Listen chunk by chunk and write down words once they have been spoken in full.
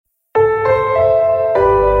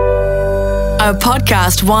A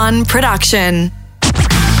Podcast One production.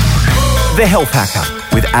 The Health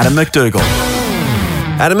Hacker with Adam McDougall.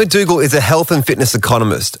 Adam McDougall is a health and fitness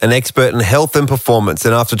economist, an expert in health and performance,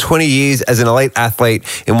 and after 20 years as an elite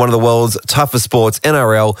athlete in one of the world's toughest sports,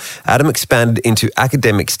 NRL, Adam expanded into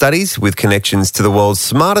academic studies with connections to the world's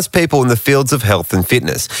smartest people in the fields of health and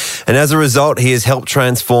fitness. And as a result, he has helped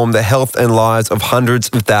transform the health and lives of hundreds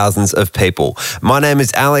of thousands of people. My name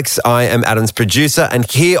is Alex. I am Adam's producer, and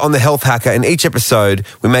here on The Health Hacker, in each episode,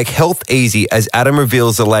 we make health easy as Adam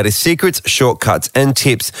reveals the latest secrets, shortcuts, and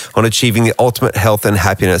tips on achieving the ultimate health and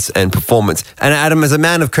happiness and performance. And Adam, as a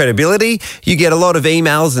man of credibility, you get a lot of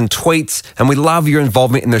emails and tweets, and we love your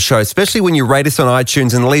involvement in the show, especially when you rate us on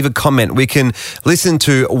iTunes and leave a comment. We can listen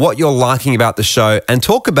to what you're liking about the show and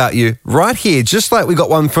talk about you right here, just like we got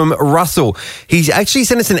one from Russell. He's actually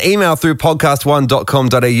sent us an email through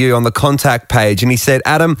podcast1.com.au on the contact page, and he said,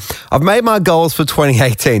 Adam, I've made my goals for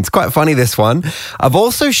 2018. It's quite funny, this one. I've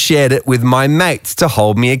also shared it with my mates to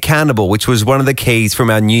hold me accountable, which was one of the keys from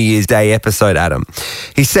our New Year's Day episode, Adam.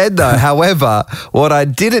 He said, though, however, what I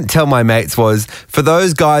didn't tell my mates was, for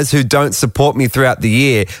those guys who don't support me throughout the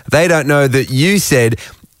year, they don't know that you said,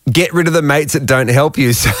 get rid of the mates that don't help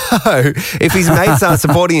you. So if his mates aren't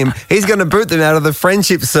supporting him, he's going to boot them out of the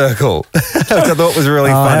friendship circle, which I thought was really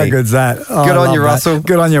funny. How good's that? Good on you, Russell.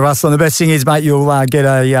 Good on you, Russell. And the best thing is, mate, you'll get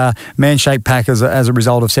a man-shaped pack as a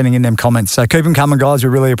result of sending in them comments. So keep them coming, guys. We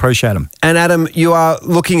really appreciate them. And Adam, you are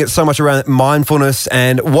looking at so much around mindfulness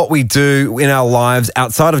and what we do in our lives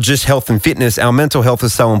outside of just health and fitness. Our mental health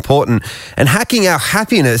is so important. And hacking our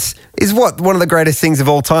happiness is one of the greatest things of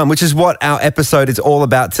all time, which is what our episode is all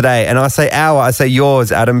about today. And I say I say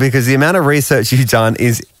yours, Adam, because the amount of research you've done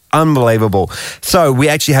is unbelievable. So we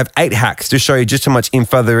actually have 8 hacks to show you just how much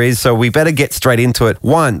info there is. So we better get straight into it.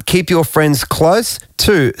 1, keep your friends close.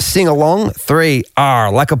 2, sing along. 3,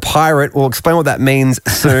 like a pirate. We'll explain what that means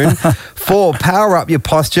soon. 4, power up your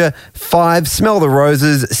posture. 5, smell the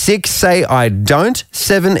roses. 6, say I don't.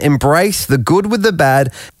 7, embrace the good with the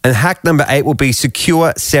bad. And hack number 8 will be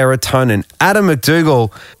secure serotonin. Adam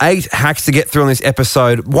McDougall, 8 hacks to get through on this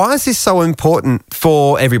episode. Why is this so important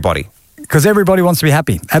for everybody? Because everybody wants to be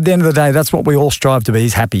happy. At the end of the day, that's what we all strive to be,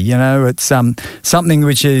 is happy. You know, it's something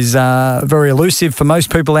which is very elusive for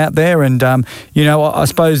most people out there. And, you know, I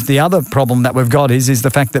suppose the other problem that we've got is the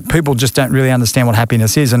fact that people just don't really understand what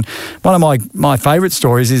happiness is. And one of my favourite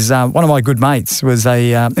stories is one of my good mates was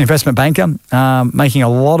a investment banker making a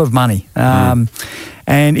lot of money.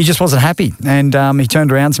 And he just wasn't happy. And he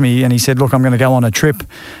turned around to me and he said, look, I'm going to go on a trip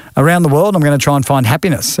around the world. I'm going to try and find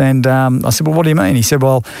happiness. And I said, well, what do you mean? He said,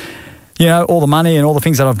 well, you know, all the money and all the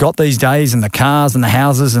things that I've got these days and the cars and the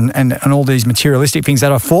houses and all these materialistic things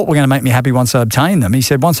that I thought were going to make me happy once I obtained them. He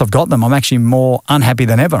said, once I've got them, I'm actually more unhappy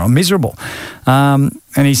than ever. I'm miserable. And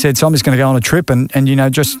he said, so I'm just going to go on a trip and, you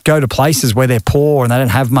know, just go to places where they're poor and they don't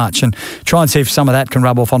have much and try and see if some of that can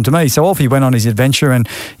rub off onto me. So off he went on his adventure and,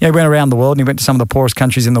 you know, he went around the world and he went to some of the poorest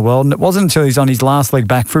countries in the world. And it wasn't until he's on his last leg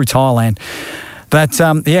back through Thailand that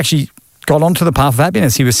he actually got onto the path of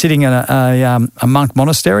happiness. He was sitting in a monk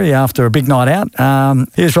monastery after a big night out.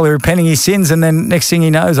 He was probably repenting his sins, and then next thing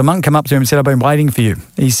he knows, a monk came up to him and said, I've been waiting for you.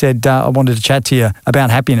 He said, I wanted to chat to you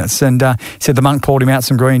about happiness. And he said the monk poured him out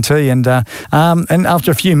some green tea, and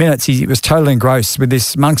after a few minutes, he was totally engrossed with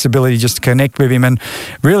this monk's ability just to connect with him and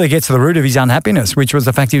really get to the root of his unhappiness, which was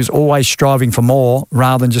the fact he was always striving for more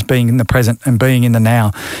rather than just being in the present and being in the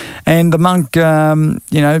now. And the monk,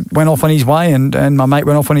 you know, went off on his way, and my mate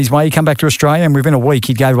went off on his way. He came back to Australia, and within a week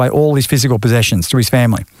he gave away all his physical possessions to his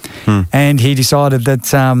family. And he decided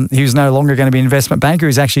that he was no longer going to be an investment banker. He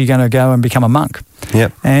was actually going to go and become a monk.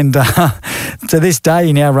 Yep. And to this day,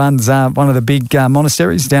 he now runs one of the big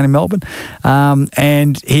monasteries down in Melbourne,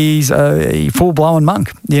 and he's a full-blown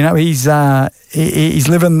monk. You know, he's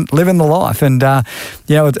living the life, and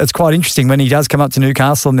you know, it's quite interesting when he does come up to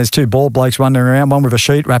Newcastle and there's 2 bald blokes wandering around, one with a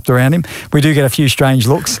sheet wrapped around him. We do get a few strange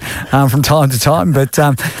looks from time to time, but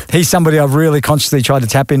he's somebody I've really consciously tried to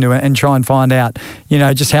tap into and try and find out, you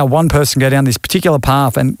know, just how one person go down this particular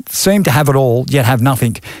path and seem to have it all yet have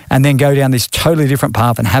nothing, and then go down this totally different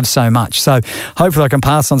path and have so much. So hopefully I can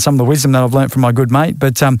pass on some of the wisdom that I've learned from my good mate.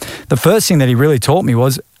 But the first thing that he really taught me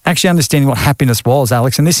was actually understanding what happiness was,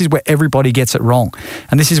 Alex. And this is where everybody gets it wrong.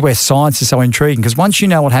 And this is where science is so intriguing, because once you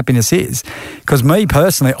know what happiness is, because me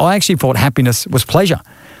personally, I actually thought happiness was pleasure.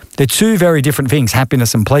 They're 2 very different things,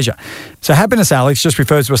 happiness and pleasure. So happiness, Alex, just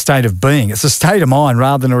refers to a state of being. It's a state of mind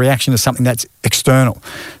rather than a reaction to something that's external.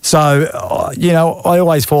 So, you know, I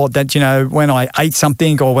always thought that, you know, when I ate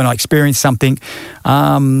something or when I experienced something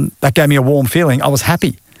that gave me a warm feeling, I was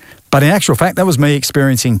happy. But in actual fact, that was me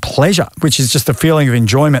experiencing pleasure, which is just a feeling of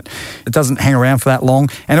enjoyment. It doesn't hang around for that long,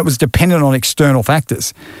 and it was dependent on external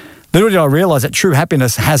factors. Little did I realise that true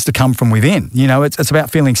happiness has to come from within. You know, it's about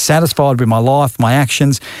feeling satisfied with my life, my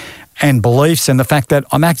actions and beliefs, and the fact that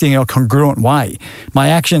I'm acting in a congruent way. My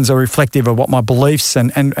actions are reflective of what my beliefs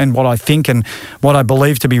and what I think and what I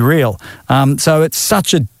believe to be real. So it's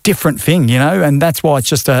such a different thing, you know, and that's why it's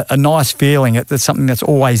just a nice feeling. It's something that's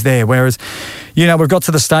always there. Whereas, you know, we've got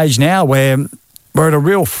to the stage now where we're at a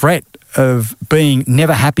real threat of being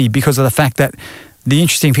never happy because of the fact that the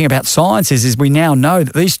interesting thing about science is we now know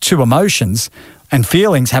that these two emotions and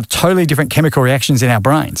feelings have totally different chemical reactions in our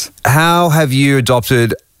brains. How have you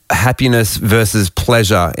adopted happiness versus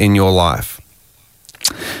pleasure in your life?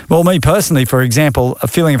 Well, me personally, for example, a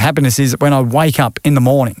feeling of happiness is when I wake up in the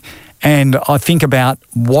morning and I think about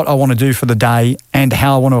what I want to do for the day and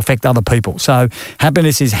how I want to affect other people. So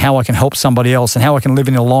happiness is how I can help somebody else and how I can live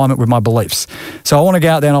in alignment with my beliefs. So I want to go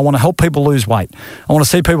out there and I want to help people lose weight. I want to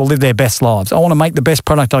see people live their best lives. I want to make the best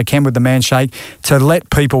product I can with the Manshake to let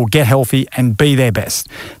people get healthy and be their best.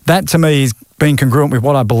 That to me is being congruent with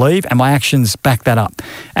what I believe, and my actions back that up.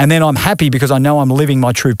 And then I'm happy because I know I'm living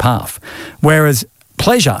my true path. Whereas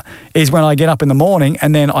pleasure is when I get up in the morning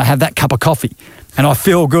and then I have that cup of coffee and I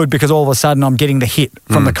feel good because all of a sudden I'm getting the hit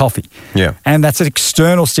from the coffee. Yeah. And that's an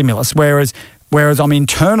external stimulus, whereas I'm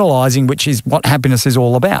internalizing, which is what happiness is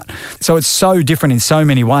all about. So it's so different in so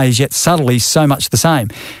many ways, yet subtly so much the same.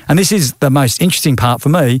 And this is the most interesting part for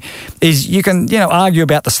me, is you can, you know, argue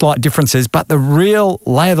about the slight differences, but the real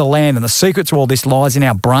lay of the land and the secret to all this lies in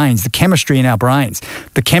our brains, the chemistry in our brains,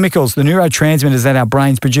 the chemicals, the neurotransmitters that our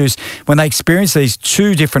brains produce when they experience these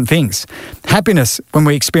two different things. Happiness, when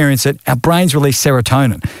we experience it, our brains release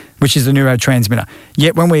serotonin, which is the neurotransmitter.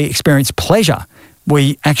 Yet when we experience pleasure,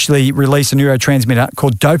 we actually release a neurotransmitter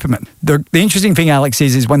called dopamine. The interesting thing, Alex,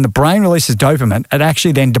 is when the brain releases dopamine, it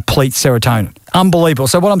actually then depletes serotonin. Unbelievable.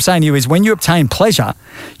 So what I'm saying to you is when you obtain pleasure,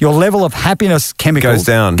 your level of happiness chemicals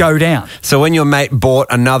go down. So when your mate bought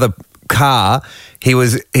another car, he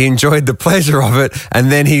enjoyed the pleasure of it,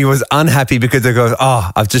 and then he was unhappy because he goes,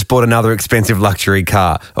 oh, I've just bought another expensive luxury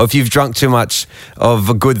car. Or if you've drunk too much of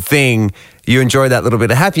a good thing, you enjoy that little bit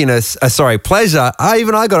of pleasure.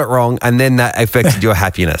 Even I got it wrong, and then that affected your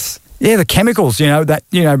happiness. Yeah, the chemicals, that,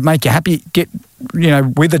 make you happy, get,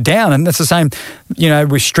 withered down. And that's the same,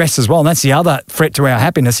 with stress as well. And that's the other threat to our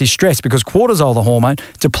happiness is stress, because cortisol, the hormone,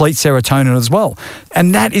 depletes serotonin as well.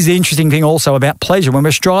 And that is the interesting thing also about pleasure. When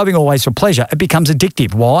we're striving always for pleasure, it becomes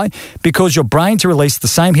addictive. Why? Because your brain to release the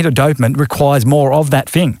same hit of dopamine requires more of that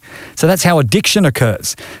thing. So that's how addiction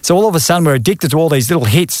occurs. So all of a sudden we're addicted to all these little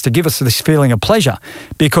hits to give us this feeling of pleasure,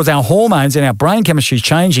 because our hormones and our brain chemistry is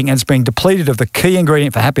changing, and it's being depleted of the key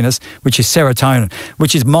ingredient for happiness, which is serotonin,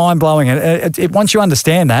 which is mind-blowing. And once you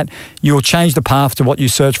understand that, you'll change the path to what you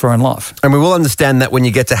search for in life. And we will understand that when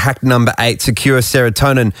you get to hack number 8, secure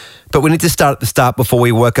serotonin. But we need to start at the start before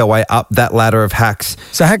we work our way up that ladder of hacks.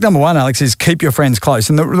 So hack number 1, Alex, is keep your friends close.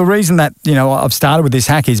 And the reason that, I've started with this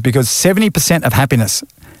hack is because 70% of happiness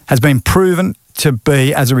has been proven to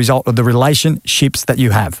be as a result of the relationships that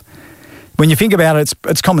you have. When you think about it,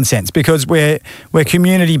 it's common sense, because we're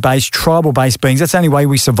community-based, tribal-based beings. That's the only way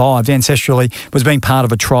we survived ancestrally, was being part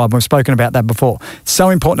of a tribe. We've spoken about that before. It's so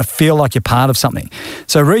important to feel like you're part of something.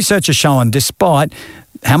 So research has shown, despite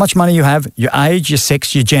how much money you have, your age, your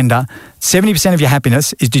sex, your gender, 70% of your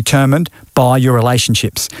happiness is determined by your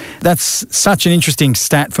relationships. That's such an interesting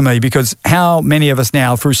stat for me, because how many of us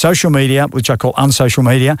now, through social media, which I call unsocial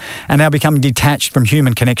media, are now becoming detached from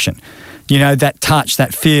human connection. That touch,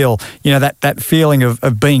 that feel, that feeling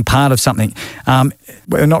of being part of something.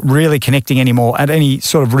 We're not really connecting anymore at any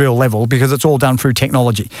sort of real level, because it's all done through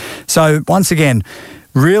technology. So once again,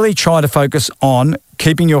 really try to focus on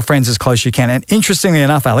keeping your friends as close as you can. And interestingly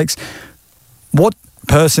enough, Alex, what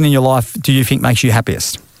person in your life do you think makes you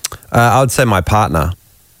happiest? I would say my partner.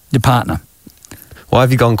 Your partner. Why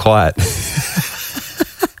have you gone quiet?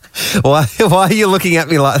 Why are you looking at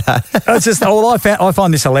me like that? It's just, I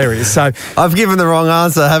find this hilarious. So I've given the wrong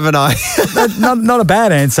answer, haven't I? not a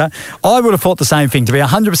bad answer. I would have thought the same thing. To be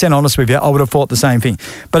 100% honest with you, I would have thought the same thing.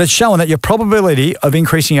 But it's showing that your probability of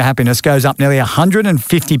increasing your happiness goes up nearly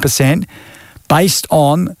 150% based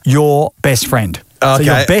on your best friend. Okay.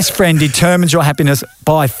 So your best friend determines your happiness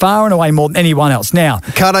by far and away more than anyone else. Now,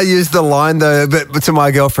 can't I use the line though, but to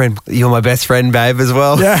my girlfriend, you're my best friend, babe, as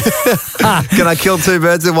well? Yeah. Can I kill two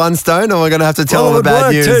birds with one stone, or am I going to have to tell them the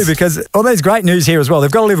bad news? Too, because there's great news here as well.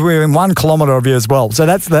 They've got to live within 1 kilometre of you as well. So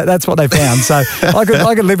that's what they found. So I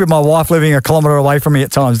could live with my wife living 1 kilometre away from me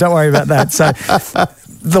at times. Don't worry about that. So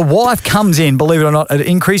the wife comes in, believe it or not, at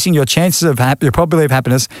increasing your chances of your probability of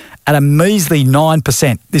happiness at a measly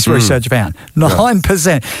 9%, this research found.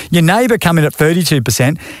 9%. Your neighbour come in at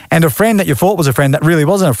 32%, and a friend that you thought was a friend that really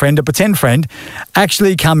wasn't a friend, a pretend friend,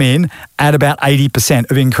 actually come in at about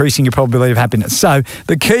 80% of increasing your probability of happiness. So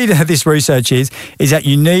the key to this research is that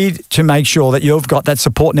you need to make sure that you've got that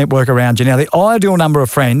support network around you. Now, the ideal number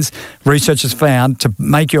of friends, research has found, to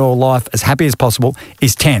make your life as happy as possible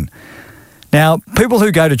is 10. Now, people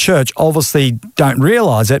who go to church obviously don't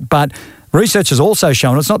realise it, but research has also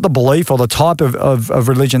shown it's not the belief or the type of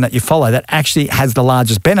religion that you follow that actually has the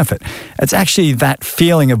largest benefit. It's actually that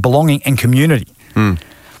feeling of belonging and community.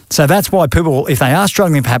 So that's why people, if they are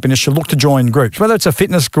struggling for happiness, should look to join groups, whether it's a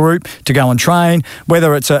fitness group to go and train,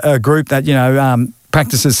 whether it's a group that,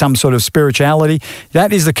 practices some sort of spirituality.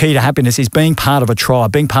 That is the key to happiness, is being part of a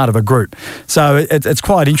tribe, being part of a group. So it's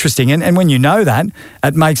quite interesting. And when you know that,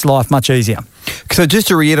 it makes life much easier. So just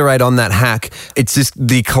to reiterate on that hack, it's just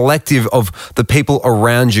the collective of the people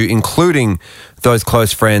around you, including those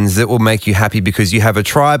close friends, that will make you happy because you have a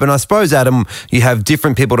tribe. And I suppose, Adam, you have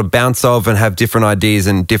different people to bounce off and have different ideas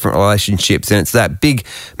and different relationships. And it's that big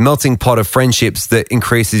melting pot of friendships that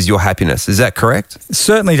increases your happiness. Is that correct? It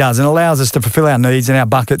certainly does, and allows us to fulfill our needs and our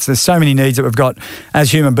buckets. There's so many needs that we've got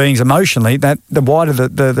as human beings emotionally, that the wider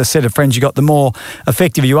the set of friends you got, the more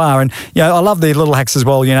effective you are. And, I love the little hacks as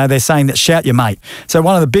well. They're saying that shout your mate. So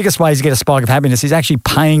one of the biggest ways to get a spike of happiness is actually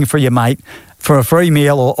paying for your mate for a free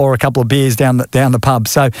meal or a couple of beers down the pub.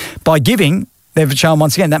 So by giving, they've shown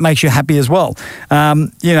once again that makes you happy as well.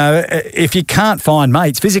 If you can't find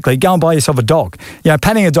mates physically, go and buy yourself a dog.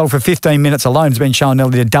 Patting a dog for 15 minutes alone has been shown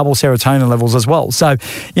to double serotonin levels as well. So,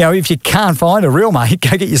 if you can't find a real mate,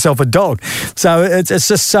 go get yourself a dog. So it's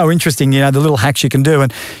just so interesting, the little hacks you can do.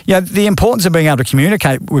 And, the importance of being able to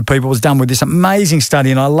communicate with people was done with this amazing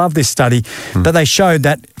study, and I love this study, that they showed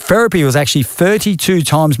that therapy was actually 32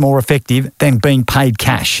 times more effective than being paid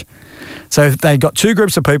cash. So they got two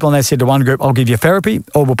groups of people and they said to one group, I'll give you therapy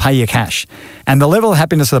or we'll pay you cash. And the level of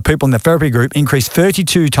happiness of the people in the therapy group increased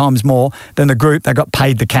 32 times more than the group that got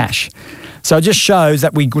paid the cash. So it just shows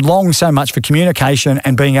that we long so much for communication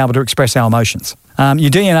and being able to express our emotions.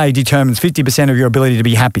 Your DNA determines 50% of your ability to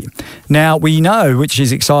be happy. Now, we know, which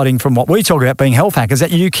is exciting from what we talk about being health hackers,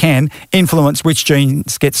 that you can influence which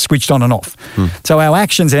genes get switched on and off. So our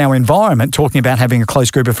actions and our environment, talking about having a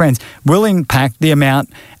close group of friends, will impact the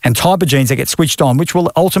amount and type of genes that get switched on, which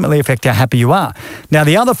will ultimately affect how happy you are. Now,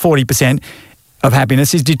 the other 40% of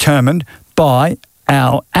happiness is determined by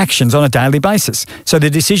our actions on a daily basis. So the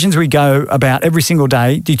decisions we go about every single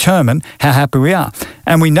day determine how happy we are.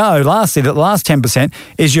 And we know, lastly, that the last 10%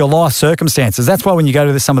 is your life circumstances. That's why when you go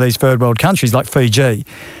to some of these third world countries like Fiji,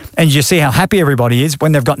 and you see how happy everybody is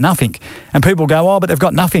when they've got nothing. And people go, but they've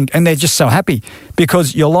got nothing. And they're just so happy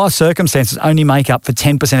because your life circumstances only make up for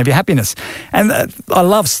 10% of your happiness. And I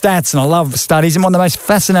love stats and I love studies. And one of the most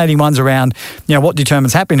fascinating ones around, what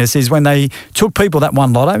determines happiness is when they took people that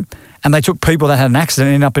won lotto and they took people that had an accident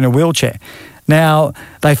and ended up in a wheelchair. Now,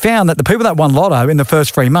 they found that the people that won lotto in the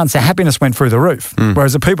first 3 months, their happiness went through the roof.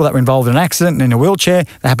 Whereas the people that were involved in an accident and in a wheelchair,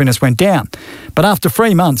 their happiness went down. But after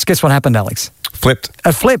 3 months, guess what happened, Alex?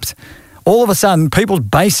 It flipped. All of a sudden, people's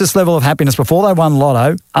basis level of happiness before they won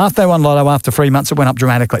lotto, after 3 months, it went up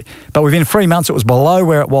dramatically. But within 3 months, it was below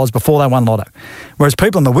where it was before they won lotto. Whereas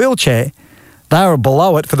people in the wheelchair, they were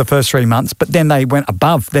below it for the first 3 months, but then they went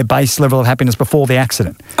above their base level of happiness before the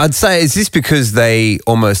accident. I'd say, is this because they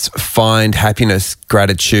almost find happiness,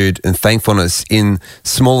 gratitude and thankfulness in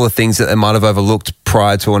smaller things that they might have overlooked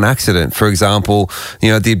prior to an accident? For example,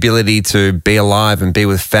 the ability to be alive and be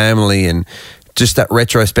with family, and just that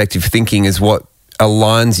retrospective thinking is what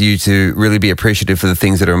aligns you to really be appreciative for the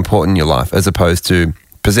things that are important in your life as opposed to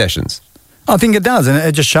possessions. I think it does, and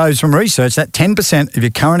it just shows from research that 10% of your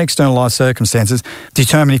current external life circumstances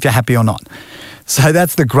determine if you're happy or not. So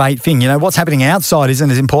that's the great thing. What's happening outside isn't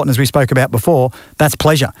as important as we spoke about before. That's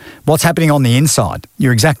pleasure. What's happening on the inside?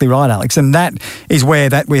 You're exactly right, Alex. And that is where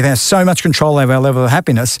we have so much control over our level of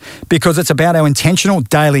happiness, because it's about our intentional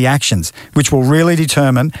daily actions, which will really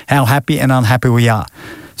determine how happy and unhappy we are.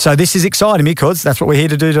 So this is exciting because that's what we're here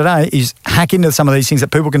to do today, is hack into some of these things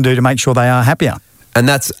that people can do to make sure they are happier. And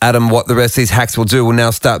that's, Adam, what the rest of these hacks will do. We'll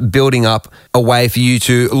now start building up a way for you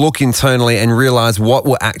to look internally and realize what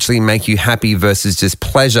will actually make you happy versus just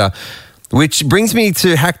pleasure. Which brings me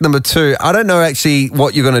to hack number 2. I don't know actually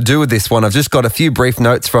what you're going to do with this one. I've just got a few brief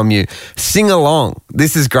notes from you. Sing along.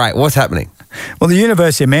 This is great. What's happening? Well, the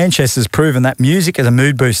University of Manchester has proven that music is a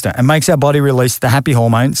mood booster and makes our body release the happy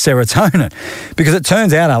hormone serotonin. Because it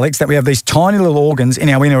turns out, Alex, that we have these tiny little organs in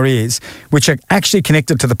our inner ears which are actually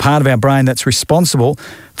connected to the part of our brain that's responsible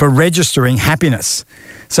for registering happiness.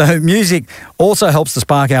 So music also helps to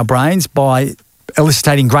spark our brains by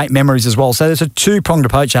eliciting great memories as well. So there's a two-pronged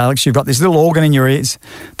approach, Alex. You've got this little organ in your ears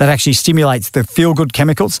that actually stimulates the feel-good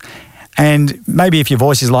chemicals. And maybe if your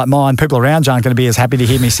voice is like mine, people around you aren't going to be as happy to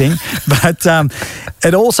hear me sing. But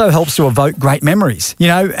it also helps to evoke great memories. You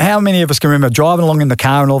know, how many of us can remember driving along in the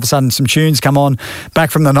car and all of a sudden some tunes come on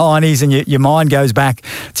back from the 90s and your mind goes back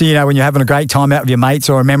to, you know, when you're having a great time out with your mates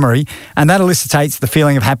or a memory, and that elicitates the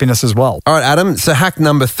feeling of happiness as well. All right, Adam, so hack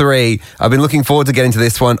number 3. I've been looking forward to getting to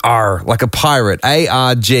this one. R, like a pirate,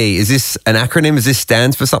 A-R-G. Is this an acronym? Is this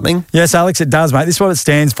stands for something? Yes, Alex, it does, mate. This is what it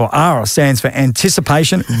stands for. R stands for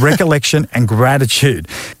anticipation, recollection, and gratitude.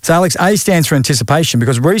 So, Alex, A stands for anticipation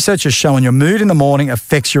because research has shown your mood in the morning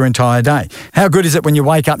affects your entire day. How good is it when you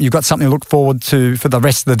wake up and you've got something to look forward to for the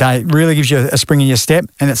rest of the day? It really gives you a spring in your step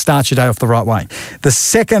and it starts your day off the right way. The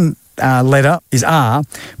second letter is R,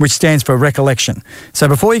 which stands for recollection. So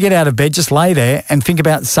before you get out of bed, just lay there and think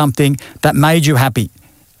about something that made you happy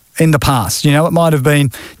in the past. You know, it might have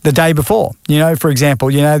been the day before. You know, for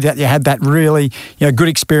example, you know, that you had that really, you know, good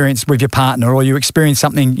experience with your partner or you experienced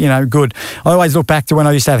something, you know, good. I always look back to when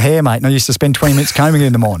I used to have hair, mate, and I used to spend 20 minutes combing it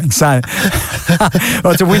in the morning. So,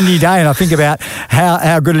 well, it's a windy day and I think about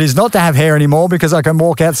how good it is not to have hair anymore because I can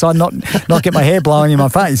walk outside and not get my hair blowing in my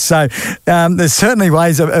face. So there's certainly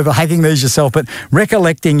ways of hacking these yourself, but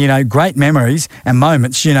recollecting, you know, great memories and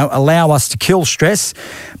moments, you know, allow us to kill stress,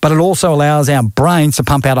 but it also allows our brains to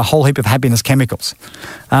pump out a whole heap of happiness chemicals.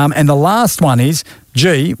 And the last one is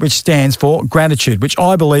G, which stands for gratitude, which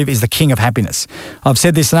I believe is the king of happiness. I've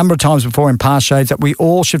said this a number of times before in past shows that we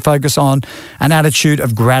all should focus on an attitude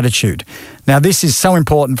of gratitude. Now, this is so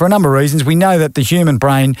important for a number of reasons. We know that the human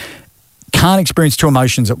brain can't experience two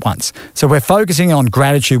emotions at once. So we're focusing on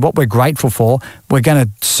gratitude, what we're grateful for. We're going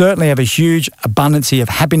to certainly have a huge abundance of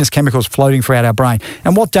happiness chemicals floating throughout our brain.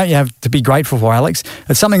 And what don't you have to be grateful for, Alex?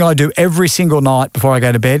 It's something I do every single night before I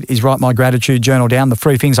go to bed is write my gratitude journal down, the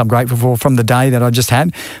 3 things I'm grateful for from the day that I just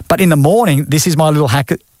had. But in the morning, this is my little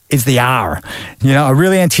hack. Is the R. You know, I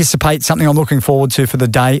really anticipate something I'm looking forward to for the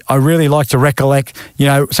day. I really like to recollect, you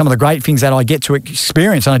know, some of the great things that I get to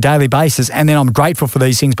experience on a daily basis, and then I'm grateful for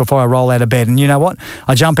these things before I roll out of bed. And you know what?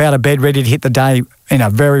 I jump out of bed ready to hit the day in a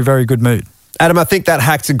very, very good mood. Adam, I think that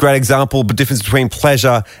hack's a great example of the difference between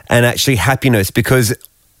pleasure and actually happiness, because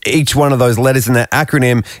each one of those letters in that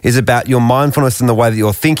acronym is about your mindfulness and the way that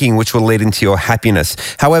you're thinking, which will lead into your happiness.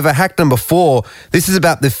 However, hack number 4, this is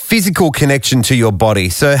about the physical connection to your body.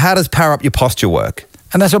 So how does Power Up Your Posture work?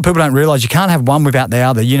 And that's what people don't realise. You can't have one without the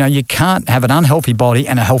other. You know, you can't have an unhealthy body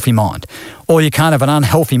and a healthy mind. Or you can't have an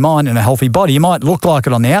unhealthy mind and a healthy body. You might look like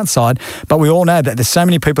it on the outside, but we all know that there's so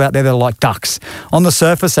many people out there that are like ducks. On the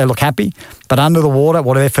surface, they look happy, but under the water,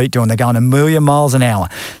 what are their feet doing? They're going a million miles an hour.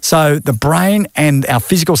 So the brain and our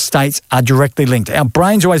physical states are directly linked. Our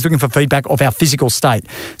brain's always looking for feedback of our physical state.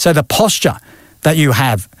 So the posture that you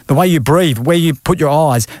have, the way you breathe, where you put your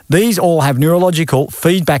eyes, these all have neurological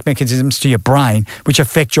feedback mechanisms to your brain which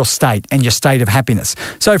affect your state and your state of happiness.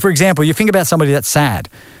 So, for example, you think about somebody that's sad.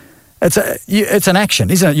 It's an action,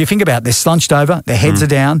 isn't it? You think about it, they're slunched over, their heads are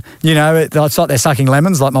down, you know, it's like they're sucking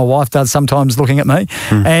lemons like my wife does sometimes looking at me.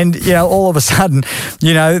 And, you know, all of a sudden,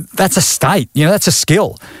 you know, that's a state, you know, that's a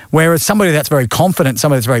skill. Whereas somebody that's very confident,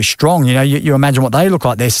 somebody that's very strong, you know, you imagine what they look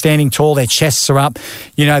like. They're standing tall, their chests are up,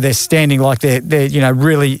 you know, they're standing like they're you know,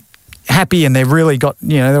 really happy and they've really got,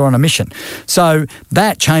 you know, they're on a mission. So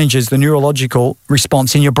that changes the neurological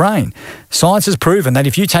response in your brain. Science has proven that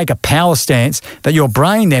if you take a power stance, that your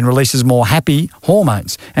brain then releases more happy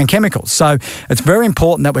hormones and chemicals. So it's very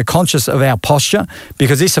important that we're conscious of our posture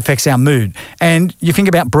because this affects our mood. And you think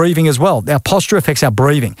about breathing as well. Our posture affects our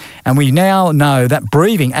breathing. And we now know that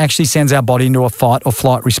breathing actually sends our body into a fight or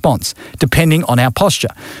flight response, depending on our posture.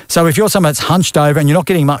 So if you're someone that's hunched over and you're not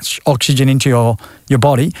getting much oxygen into your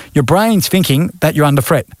body, your brain's thinking that you're under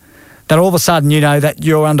threat. That all of a sudden you know that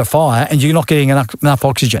you're under fire and you're not getting enough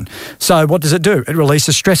oxygen. So what does it do? It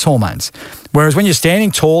releases stress hormones. Whereas when you're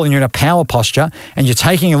standing tall and you're in a power posture and you're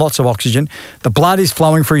taking in lots of oxygen, the blood is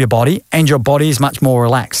flowing through your body and your body is much more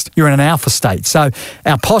relaxed. You're in an alpha state. So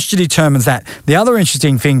our posture determines that. The other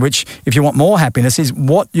interesting thing, which if you want more happiness, is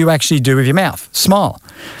what you actually do with your mouth. Smile.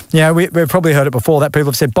 You know, we've probably heard it before that people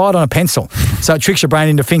have said, bite on a pencil. So it tricks your brain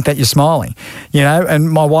into think that you're smiling. You know,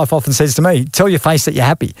 and my wife often says to me, tell your face that you're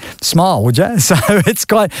happy. Smile smile, would you? So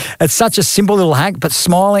it's such a simple little hack, but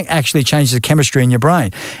smiling actually changes the chemistry in your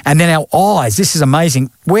brain. And then our eyes, this is amazing.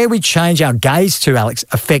 Where we change our gaze to, Alex,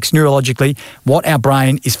 affects neurologically what our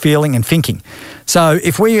brain is feeling and thinking. So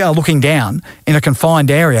if we are looking down in a confined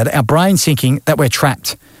area, our brain's thinking that we're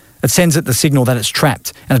trapped. It sends it the signal that it's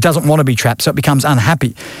trapped and it doesn't want to be trapped, so it becomes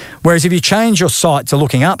unhappy. Whereas if you change your sight to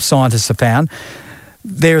looking up, scientists have found,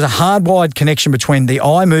 there is a hardwired connection between the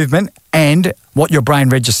eye movement and what your brain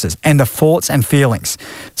registers and the thoughts and feelings.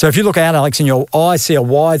 So if you look out, Alex, and your eyes see a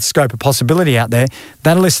wide scope of possibility out there,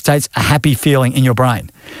 that elicits a happy feeling in your brain.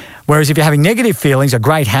 Whereas if you're having negative feelings, a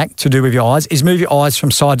great hack to do with your eyes is move your eyes from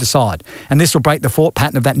side to side. And this will break the thought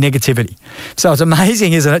pattern of that negativity. So it's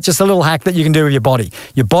amazing, isn't it? Just a little hack that you can do with your body.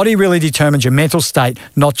 Your body really determines your mental state,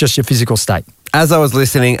 not just your physical state. As I was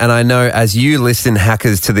listening, and I know as you listen,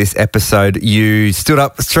 hackers, to this episode, you stood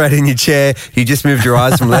up straight in your chair. You just moved your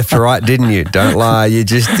eyes from left to right, didn't you? Don't lie, you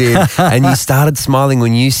just did. And you started smiling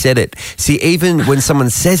when you said it. See, even when someone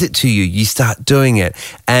says it to you, you start doing it.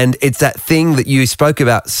 And it's that thing that you spoke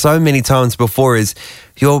about so many times before is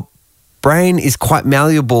your brain is quite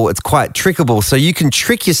malleable, it's quite trickable, so you can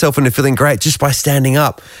trick yourself into feeling great just by standing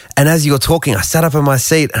up. And as you were talking, I sat up in my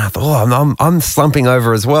seat and I thought, I'm slumping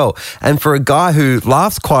over as well. And for a guy who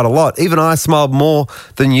laughs quite a lot, even I smiled more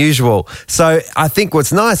than usual. So I think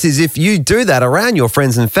what's nice is if you do that around your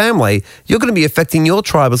friends and family, you're going to be affecting your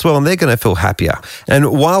tribe as well, and they're going to feel happier.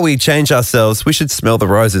 And while we change ourselves, we should smell the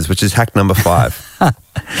roses, which is hack number 5.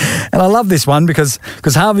 And I love this one because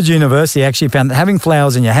Harvard University actually found that having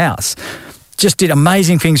flowers in your house just did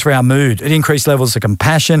amazing things for our mood. It increased levels of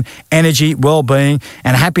compassion, energy, well-being,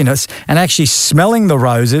 and happiness. And actually smelling the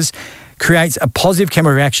roses creates a positive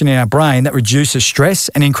chemical reaction in our brain that reduces stress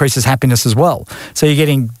and increases happiness as well. So you're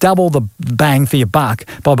getting double the bang for your buck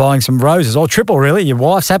by buying some roses, or triple really. Your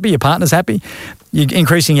wife's happy, your partner's happy. You're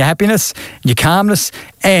increasing your happiness, your calmness,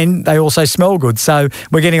 and they also smell good. So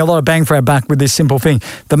we're getting a lot of bang for our buck with this simple thing.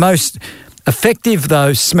 The most effective,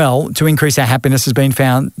 though, smell to increase our happiness has been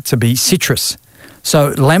found to be citrus. So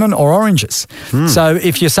lemon or oranges. So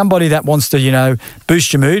if you're somebody that wants to,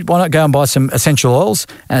 boost your mood, why not go and buy some essential oils,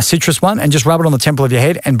 and a citrus one, and just rub it on the temple of your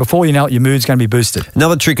head, and before you know it, your mood's going to be boosted.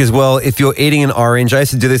 Another trick as well, if you're eating an orange, I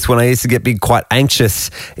used to do this when I used to get quite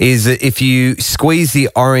anxious, is that if you squeeze the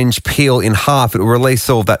orange peel in half, it will release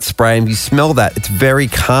all of that spray, and you smell that. It's very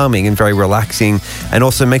calming and very relaxing, and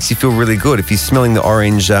also makes you feel really good if you're smelling the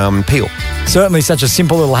orange peel. Certainly such a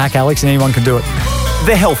simple little hack, Alex, and anyone can do it.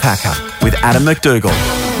 The Health Hacker with Adam McDougall.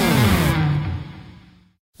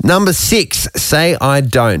 Number 6, say I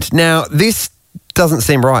don't. Now, this doesn't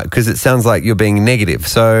seem right because it sounds like you're being negative.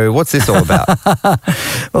 So what's this all about?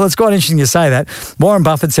 Well, it's quite interesting you say that. Warren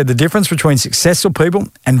Buffett said the difference between successful people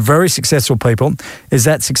and very successful people is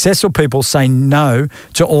that successful people say no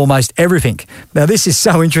to almost everything. Now, this is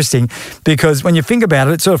so interesting because when you think about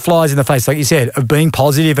it, it sort of flies in the face, like you said, of being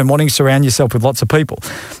positive and wanting to surround yourself with lots of people.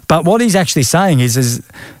 But what he's actually saying is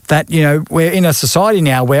that, we're in a society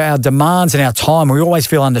now where our demands and our time, we always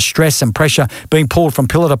feel under stress and pressure, being pulled from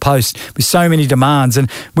pillar to post with so many demands,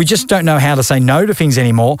 and we just don't know how to say no to things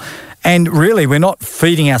anymore. And really, we're not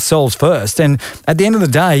feeding ourselves first. And at the end of the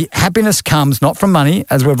day, happiness comes not from money,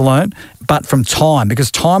 as we've learned, but from time,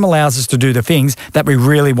 because time allows us to do the things that we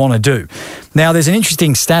really want to do. Now, there's an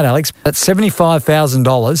interesting stat, Alex. At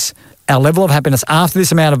 $75,000, our level of happiness after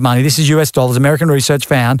this amount of money, this is US dollars, American research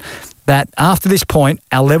found that after this point,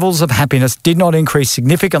 our levels of happiness did not increase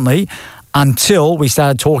significantly until we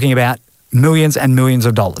started talking about millions and millions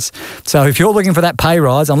of dollars. So if you're looking for that pay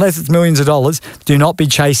rise, unless it's millions of dollars, do not be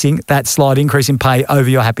chasing that slight increase in pay over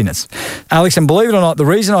your happiness. Alex, and believe it or not, the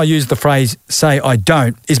reason I use the phrase say I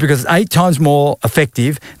don't is because it's 8 times more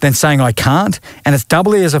effective than saying I can't, and it's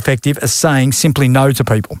doubly as effective as saying simply no to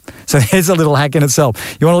people. So there's a little hack in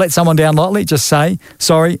itself. You want to let someone down lightly? Just say,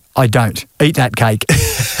 sorry, I don't. Eat that cake.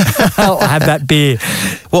 Or have that beer.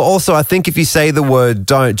 Well, also, I think if you say the word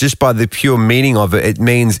don't, just by the pure meaning of it, it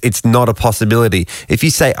means it's not a possibility. If you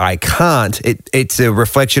say I can't, it's a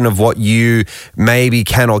reflection of what you maybe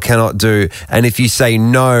can or cannot do. And if you say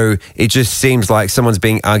no, it just seems like someone's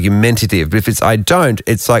being argumentative. But if it's I don't,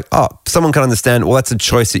 it's like, oh, someone can understand, well, that's a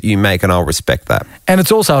choice that you make and I'll respect that. And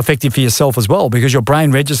it's also effective for yourself as well because your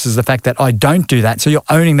brain registers the fact that I don't do that. So you're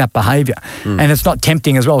owning that behaviour. And it's not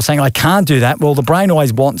tempting as well. was saying, I can't do that. Well, the brain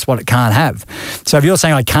always wants what it can't have. So if you're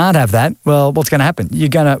saying, I can't have that, well, what's going to happen? You're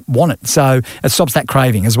going to want it. So it stops that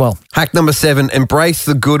craving as well. Hack number 7, embrace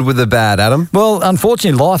the good with the bad, Adam. Well,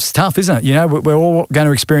 unfortunately, life's tough, isn't it? You know, we're all going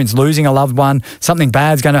to experience losing a loved one. Something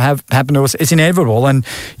bad's going to happen to us. It's inevitable. And,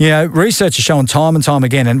 you know, research has shown time and time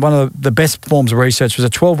again, and one of the best forms of research was a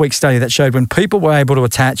 12-week study that showed when people were able to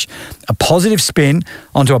attach a positive spin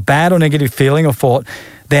onto a bad or negative feeling or thought,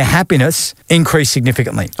 their happiness increased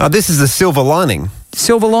significantly. Oh, this is the silver lining.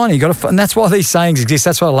 Silver lining, and that's why these sayings exist.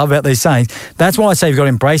 That's what I love about these sayings. That's why I say you've got to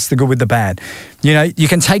embrace the good with the bad. You know, you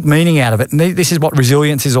can take meaning out of it, and this is what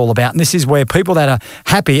resilience is all about. And this is where people that are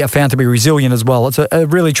happy are found to be resilient as well. It's a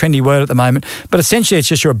really trendy word at the moment, but essentially it's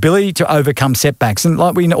just your ability to overcome setbacks. And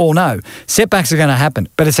like we all know, setbacks are going to happen,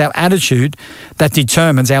 but it's our attitude that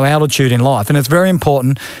determines our altitude in life. And it's very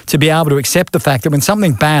important to be able to accept the fact that when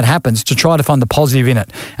something bad happens, to try to find the positive in it.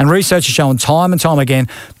 And research has shown time and time again,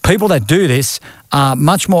 people that do this are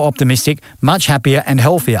much more optimistic, much happier and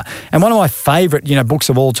healthier. And one of my favourite, books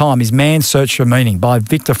of all time is Man's Search for Meaning by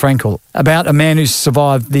Viktor Frankl, about a man who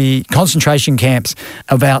survived the concentration camps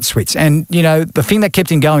of Auschwitz. And, the thing that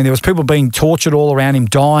kept him going, there was people being tortured all around him,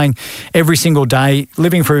 dying every single day,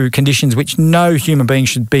 living through conditions which no human being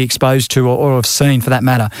should be exposed to or have seen for that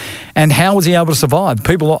matter. And how was he able to survive?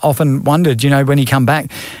 People often wondered, when he come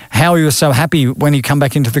back, how he was so happy when he come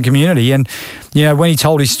back into the community. And, when he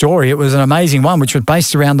told his story, it was an amazing one, which was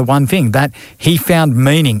based around the one thing, that he found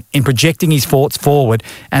meaning in projecting his thoughts forward,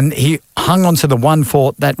 and he hung on to the one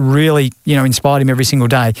thought that really, inspired him every single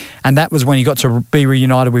day. And that was when he got to be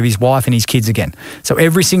reunited with his wife and his kids again. So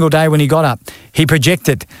every single day when he got up, he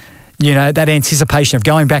projected that anticipation of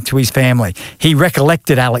going back to his family. He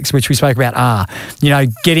recollected Alex, which we spoke about,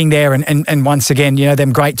 getting there and once again,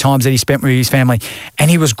 them great times that he spent with his family. And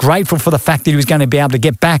he was grateful for the fact that he was going to be able to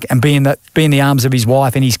get back and be in the arms of his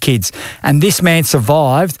wife and his kids. And this man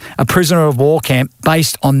survived a prisoner of war camp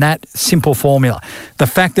based on that simple formula. The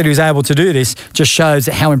fact that he was able to do this just shows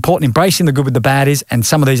how important embracing the good with the bad is, and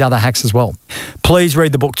some of these other hacks as well. Please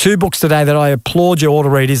read the book. 2 books today that I applaud you all to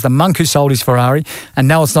read is The Monk Who Sold His Ferrari, and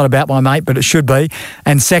no, it's not about my mate, but it should be.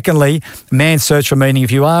 And secondly, Man's Search for Meaning.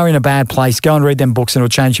 If you are in a bad place, go and read them books and it'll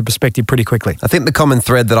change your perspective pretty quickly. I think the common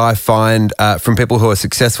thread that I find from people who are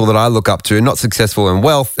successful that I look up to, not successful in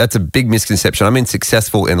wealth, that's a big misconception. I mean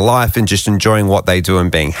successful in life and just enjoying what they do and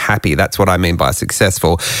being happy. That's what I mean by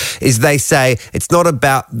successful, is they say it's not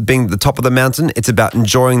about being the top of the mountain, it's about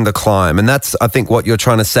enjoying the climb. And that's, I think, what you're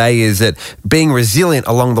trying to say, is that being resilient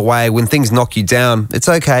along the way, when things knock you down, it's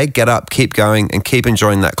okay, get up, keep going and keep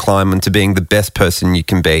enjoying that climb and to being the best person you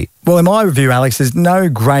can be. Well, in my review, Alex, there's no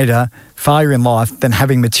greater failure in life than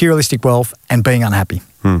having materialistic wealth and being unhappy.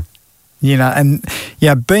 Being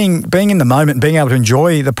in the moment, being able to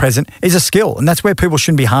enjoy the present is a skill, and that's where people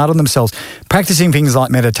shouldn't be hard on themselves. Practicing things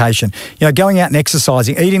like meditation, going out and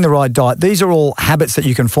exercising, eating the right diet, these are all habits that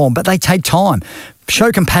you can form, but they take time.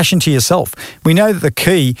 Show compassion to yourself. We know that the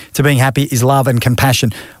key to being happy is love and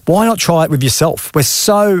compassion. Why not try it with yourself? We're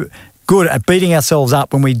so good at beating ourselves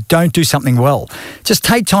up when we don't do something well. Just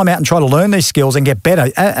take time out and try to learn these skills and get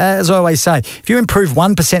better. As I always say, if you improve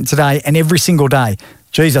 1% today and every single day,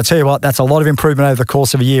 geez, I tell you what, that's a lot of improvement over the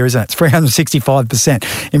course of a year, isn't it? It's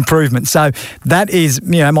 365% improvement. So that is,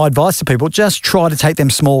 my advice to people. Just try to take them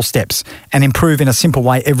small steps and improve in a simple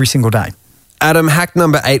way every single day. Adam, hack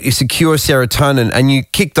number 8 is secure serotonin, and you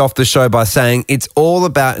kicked off the show by saying it's all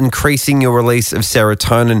about increasing your release of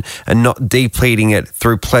serotonin and not depleting it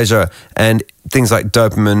through pleasure and things like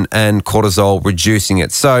dopamine and cortisol, reducing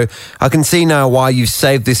it. So I can see now why you've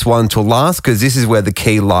saved this one till last, because this is where the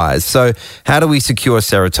key lies. So how do we secure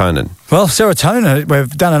serotonin? Well, serotonin,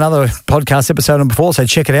 we've done another podcast episode on before, so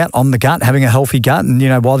check it out, on the gut, having a healthy gut,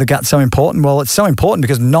 and why the gut's so important. Well, it's so important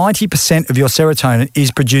because 90% of your serotonin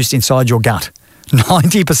is produced inside your gut.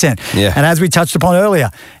 90%. Yeah. And as we touched upon earlier,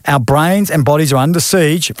 our brains and bodies are under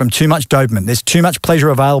siege from too much dopamine. There's too much pleasure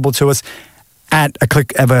available to us at a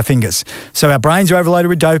click of our fingers. So our brains are overloaded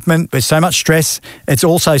with dopamine. There's so much stress. It's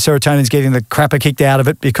also serotonin's getting the crapper kicked out of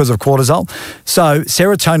it because of cortisol. So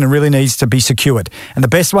serotonin really needs to be secured. And the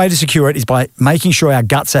best way to secure it is by making sure our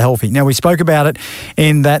guts are healthy. Now, we spoke about it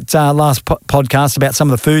in that last podcast about some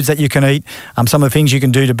of the foods that you can eat, some of the things you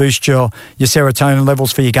can do to boost your serotonin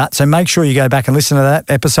levels for your gut. So make sure you go back and listen to that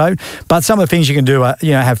episode. But some of the things you can do are,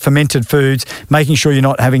 have fermented foods, making sure you're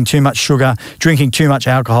not having too much sugar, drinking too much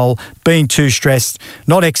alcohol, being too stressed, stressed,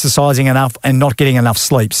 not exercising enough, and not getting enough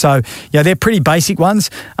sleep. So, they're pretty basic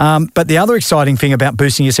ones. But the other exciting thing about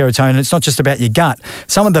boosting your serotonin, it's not just about your gut.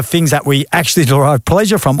 Some of the things that we actually derive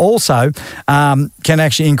pleasure from also can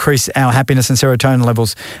actually increase our happiness and serotonin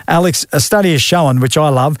levels. Alex, a study has shown, which I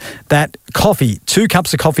love, that 2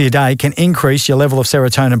 cups of coffee a day can increase your level of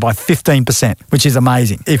serotonin by 15%, which is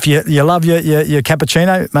amazing. If you love your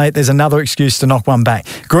cappuccino, mate, there's another excuse to knock one back.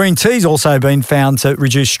 Green tea's also been found to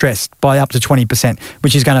reduce stress by up to 20%,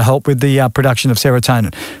 which is going to help with the production of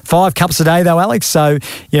serotonin. 5 cups a day though, Alex, so,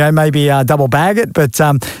 maybe double bag it, but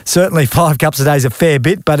certainly 5 cups a day is a fair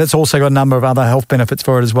bit, but it's also got a number of other health benefits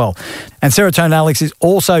for it as well. And serotonin, Alex, is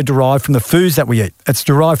also derived from the foods that we eat. It's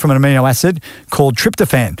derived from an amino acid called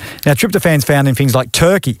tryptophan. Now, tryptophan's found in things like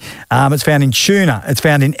turkey. It's found in tuna. It's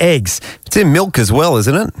found in eggs. It's in milk as well,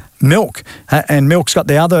 isn't it? Milk. And milk's got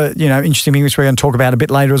the other, interesting thing which we're going to talk about a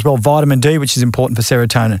bit later as well, vitamin D, which is important for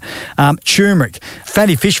serotonin. Turmeric.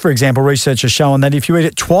 Fatty fish, for example, research has shown that if you eat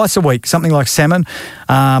it twice a week, something like salmon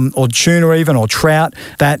or tuna even, or trout,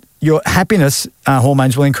 that your happiness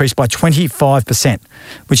hormones will increase by 25%,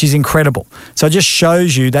 which is incredible. So it just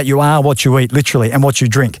shows you that you are what you eat, literally, and what you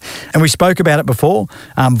drink. And we spoke about it before,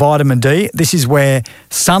 vitamin D. This is where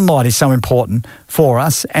sunlight is so important for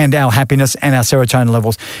us and our happiness and our serotonin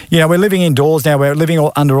levels. We're living indoors now. We're living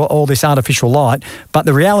under all this artificial light. But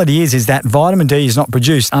the reality is that vitamin D is not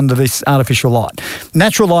produced under this artificial light.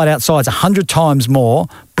 Natural light outside is 100 times more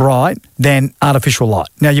bright than artificial light.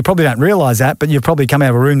 Now, you probably don't realise that, but you've probably come out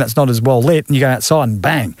of a room that's not as well lit and you go outside and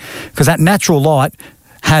bang. Because that natural light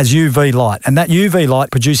has UV light, and that UV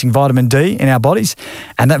light producing vitamin D in our bodies,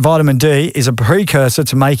 and that vitamin D is a precursor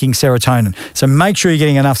to making serotonin. So make sure you're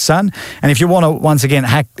getting enough sun, and if you want to, once again,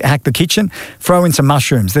 hack the kitchen, throw in some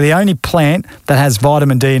mushrooms. They're the only plant that has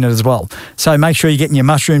vitamin D in it as well. So make sure you're getting your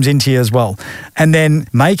mushrooms into you as well. And then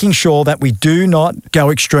making sure that we do not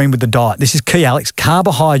go extreme with the diet. This is key, Alex.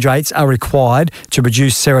 Carbohydrates are required to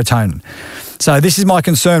produce serotonin. So this is my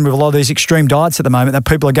concern with a lot of these extreme diets at the moment that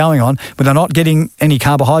people are going on, but they're not getting any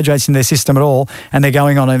carbohydrates in their system at all, and they're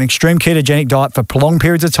going on an extreme ketogenic diet for prolonged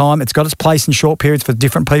periods of time. It's got its place in short periods for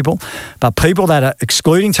different people, but people that are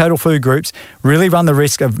excluding total food groups really run the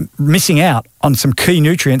risk of missing out on some key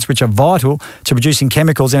nutrients which are vital to producing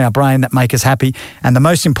chemicals in our brain that make us happy. And the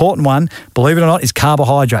most important one, believe it or not, is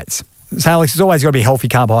carbohydrates. So, Alex, it's always got to be healthy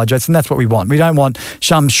carbohydrates, and that's what we want. We don't want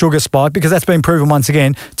some sugar spike, because that's been proven once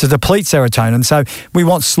again to deplete serotonin. So we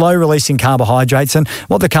want slow-releasing carbohydrates, and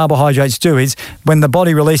what the carbohydrates do is when the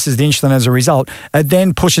body releases the insulin as a result, it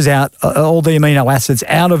then pushes out all the amino acids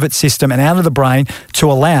out of its system and out of the brain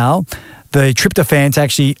to allow the tryptophan to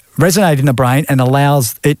actually resonate in the brain and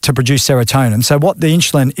allows it to produce serotonin. So what the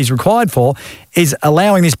insulin is required for is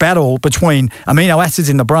allowing this battle between amino acids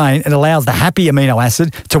in the brain. It allows the happy amino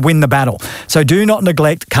acid to win the battle. So do not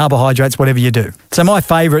neglect carbohydrates, whatever you do. So my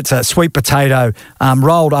favourites are sweet potato,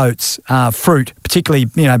 rolled oats, fruit, particularly,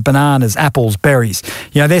 bananas, apples, berries.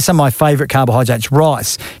 They're some of my favourite carbohydrates.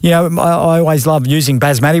 Rice. I always love using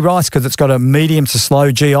basmati rice because it's got a medium to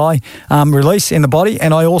slow GI release in the body.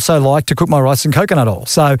 And I also like to cook my rice in coconut oil.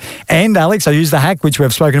 So, and Alex, I use the hack, which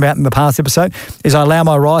we've spoken about in the past episode, is I allow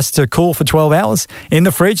my rice to cool for 12 hours in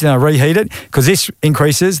the fridge, then I reheat it, because this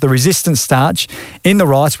increases the resistant starch in the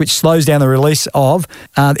rice, which slows down the release of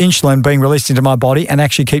insulin being released into my body and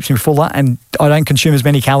actually keeps me fuller, and I don't consume as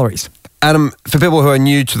many calories. Adam, for people who are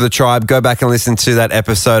new to the tribe, go back and listen to that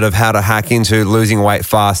episode of how to hack into losing weight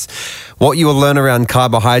fast. What you will learn around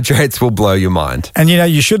carbohydrates will blow your mind. And,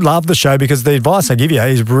 you should love the show, because the advice I give you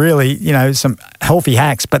is really, some healthy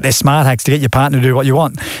hacks, but they're smart hacks to get your partner to do what you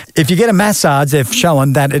want. If you get a massage, they've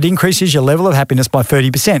shown that it increases your level of happiness by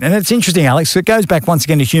 30%. And it's interesting, Alex, it goes back once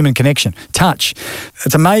again to human connection, touch.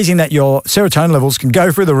 It's amazing that your serotonin levels can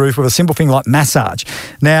go through the roof with a simple thing like massage.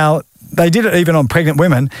 Now, they did it even on pregnant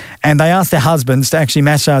women, and they asked their husbands to actually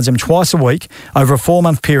massage them twice a week over a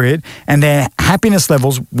 4-month period, and their happiness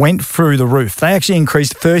levels went through the roof. They actually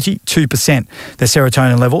increased 32%, their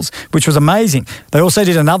serotonin levels, which was amazing. They also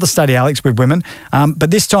did another study, Alex, with women,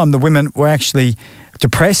 but this time the women were actually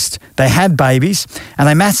depressed, they had babies, and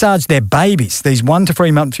they massaged their babies, these 1 to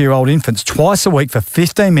 3 month-year-old infants, twice a week for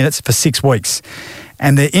 15 minutes for 6 weeks.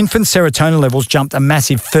 And their infant serotonin levels jumped a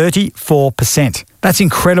massive 34%. That's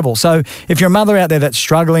incredible. So if you're a mother out there that's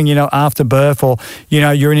struggling, after birth, or,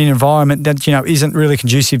 you're in an environment that, isn't really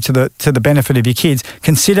conducive to the benefit of your kids,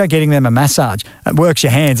 consider getting them a massage. It works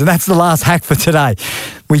your hands. And that's the last hack for today.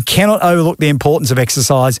 We cannot overlook the importance of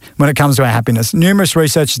exercise when it comes to our happiness. Numerous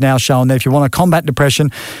research has now shown that if you want to combat depression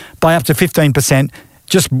by up to 15%,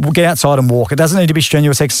 just get outside and walk. It doesn't need to be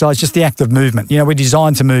strenuous exercise, just the act of movement. You know, we're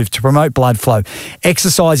designed to move, to promote blood flow.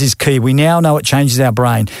 Exercise is key. We now know it changes our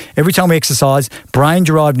brain. Every time we exercise,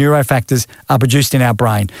 brain-derived neurofactors are produced in our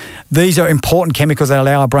brain. These are important chemicals that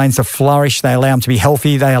allow our brains to flourish. They allow them to be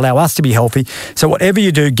healthy. They allow us to be healthy. So whatever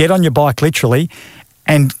you do, get on your bike literally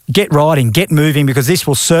and get riding, get moving, because this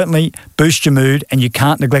will certainly boost your mood, and you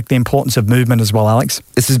can't neglect the importance of movement as well, Alex.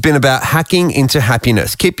 This has been about hacking into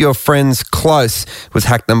happiness. Keep your friends close was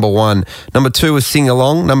hack number 1. Number 2 was sing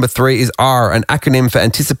along. Number 3 is R, an acronym for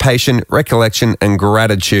anticipation, recollection, and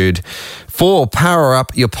gratitude. 4, power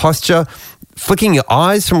up your posture. Flicking your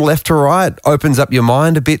eyes from left to right opens up your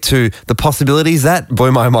mind a bit to the possibilities. That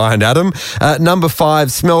blew my mind, Adam. Number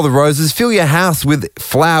 5, smell the roses. Fill your house with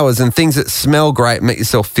flowers and things that smell great, make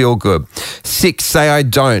yourself feel good. 6, say I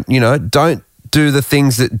don't. You know, don't do the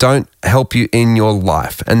things that don't help you in your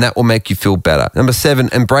life, and that will make you feel better. Number 7,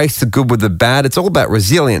 embrace the good with the bad. It's all about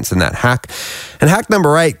resilience in that hack. And hack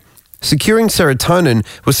number 8, securing serotonin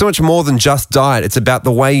was so much more than just diet. It's about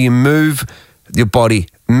the way you move your body.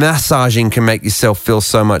 Massaging can make yourself feel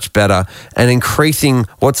so much better, and increasing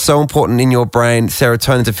what's so important in your brain,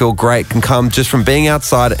 serotonin, to feel great, can come just from being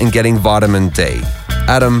outside and getting vitamin D.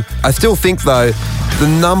 Adam, I still think though, the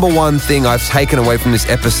number one thing I've taken away from this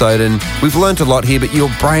episode, and we've learned a lot here, but your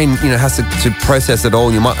brain, has to process it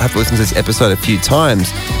all. You might have to listen to this episode a few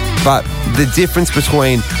times, but the difference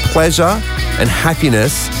between pleasure and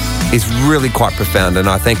happiness is really quite profound, and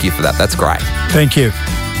I thank you for that. That's great. Thank you.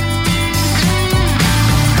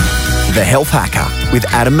 The Health Hacker with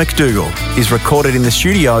Adam McDougall is recorded in the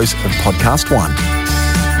studios of Podcast One.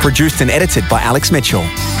 Produced and edited by Alex Mitchell.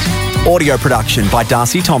 Audio production by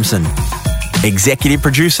Darcy Thompson. Executive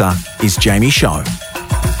producer is Jamie Shaw.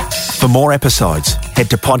 For more episodes, head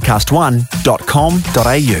to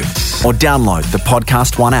podcastone.com.au or download the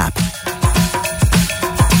Podcast One app.